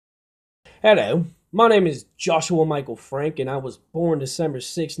Hello, my name is Joshua Michael Frank, and I was born December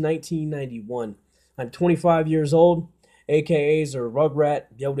 6, 1991. I'm 25 years old. AKAs are Rugrat,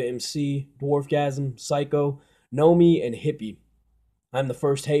 Yoda MC, Dwarfgasm, Psycho, Nomi, and Hippie. I'm the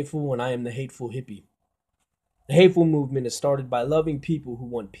first hateful, and I am the hateful hippie. The hateful movement is started by loving people who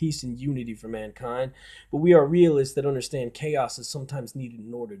want peace and unity for mankind, but we are realists that understand chaos is sometimes needed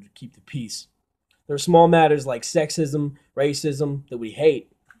in order to keep the peace. There are small matters like sexism, racism that we hate,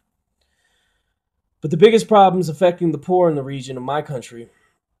 but the biggest problems affecting the poor in the region of my country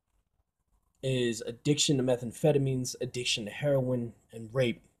is addiction to methamphetamines, addiction to heroin, and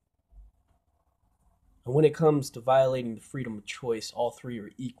rape. And when it comes to violating the freedom of choice, all three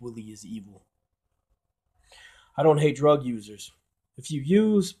are equally as evil. I don't hate drug users. If you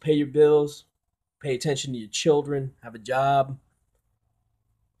use, pay your bills, pay attention to your children, have a job,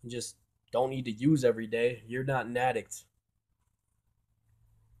 and just don't need to use every day, you're not an addict.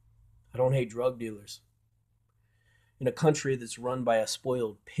 I don't hate drug dealers. In a country that's run by a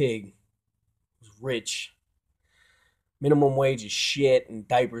spoiled pig who's rich, minimum wage is shit and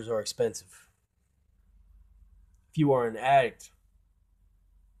diapers are expensive. If you are an addict,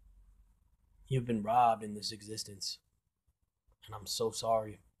 you've been robbed in this existence. And I'm so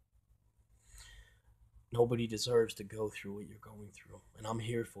sorry. Nobody deserves to go through what you're going through. And I'm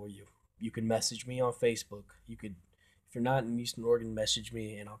here for you. You can message me on Facebook. If you're not in Eastern Oregon, message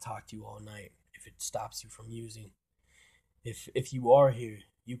me and I'll talk to you all night if it stops you from using. If you are here,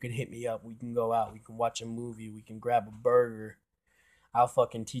 you can hit me up. We can go out. We can watch a movie. We can grab a burger. I'll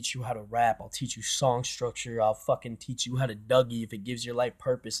fucking teach you how to rap. I'll teach you song structure. I'll fucking teach you how to Dougie if it gives your life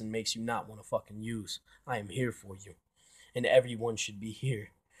purpose and makes you not want to fucking use. I am here for you. And everyone should be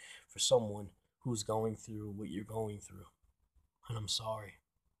here for someone who's going through what you're going through. And I'm sorry.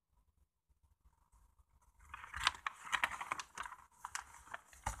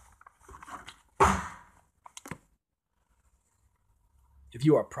 If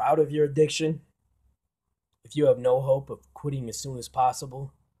you are proud of your addiction, if you have no hope of quitting as soon as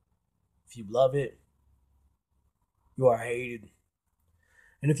possible, if you love it, you are hated.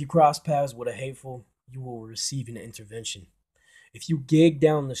 And if you cross paths with a hateful, you will receive an intervention. If you gig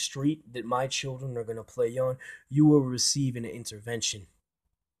down the street that my children are going to play on, you will receive an intervention.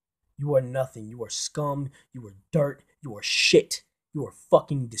 You are nothing. You are scum. You are dirt. You are shit. You are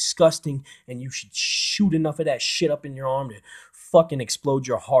fucking disgusting, and you should shoot enough of that shit up in your arm to fucking explode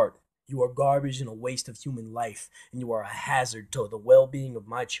your heart. You are garbage and a waste of human life, and you are a hazard to the well-being of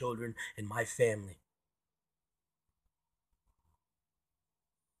my children and my family.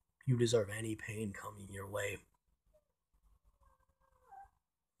 You deserve any pain coming your way.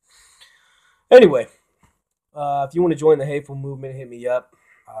 Anyway, if you want to join the hateful movement, hit me up.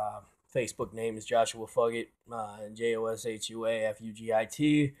 Facebook name is Joshua Fugit,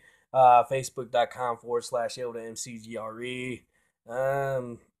 JOSHUAFUGIT. Facebook.com/IldaMCGRE.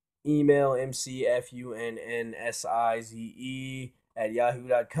 Email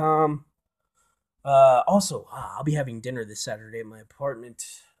mcfunnsize@yahoo.com. Also, I'll be having dinner this Saturday at my apartment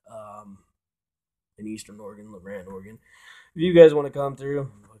in Eastern Oregon, LeGrand, Oregon. If you guys want to come through,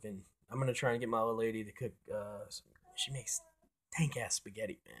 I'm going to try and get my old lady to cook. She makes tank ass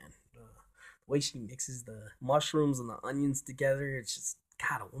spaghetti, man. The way she mixes the mushrooms and the onions together, it's just,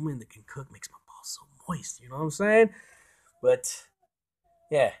 God, a woman that can cook makes my balls so moist. You know what I'm saying? But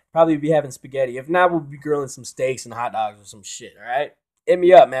yeah, probably be having spaghetti. If not, we'll be grilling some steaks and hot dogs or some shit. All right, hit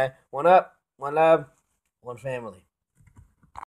me up, man. One up, one love, one family.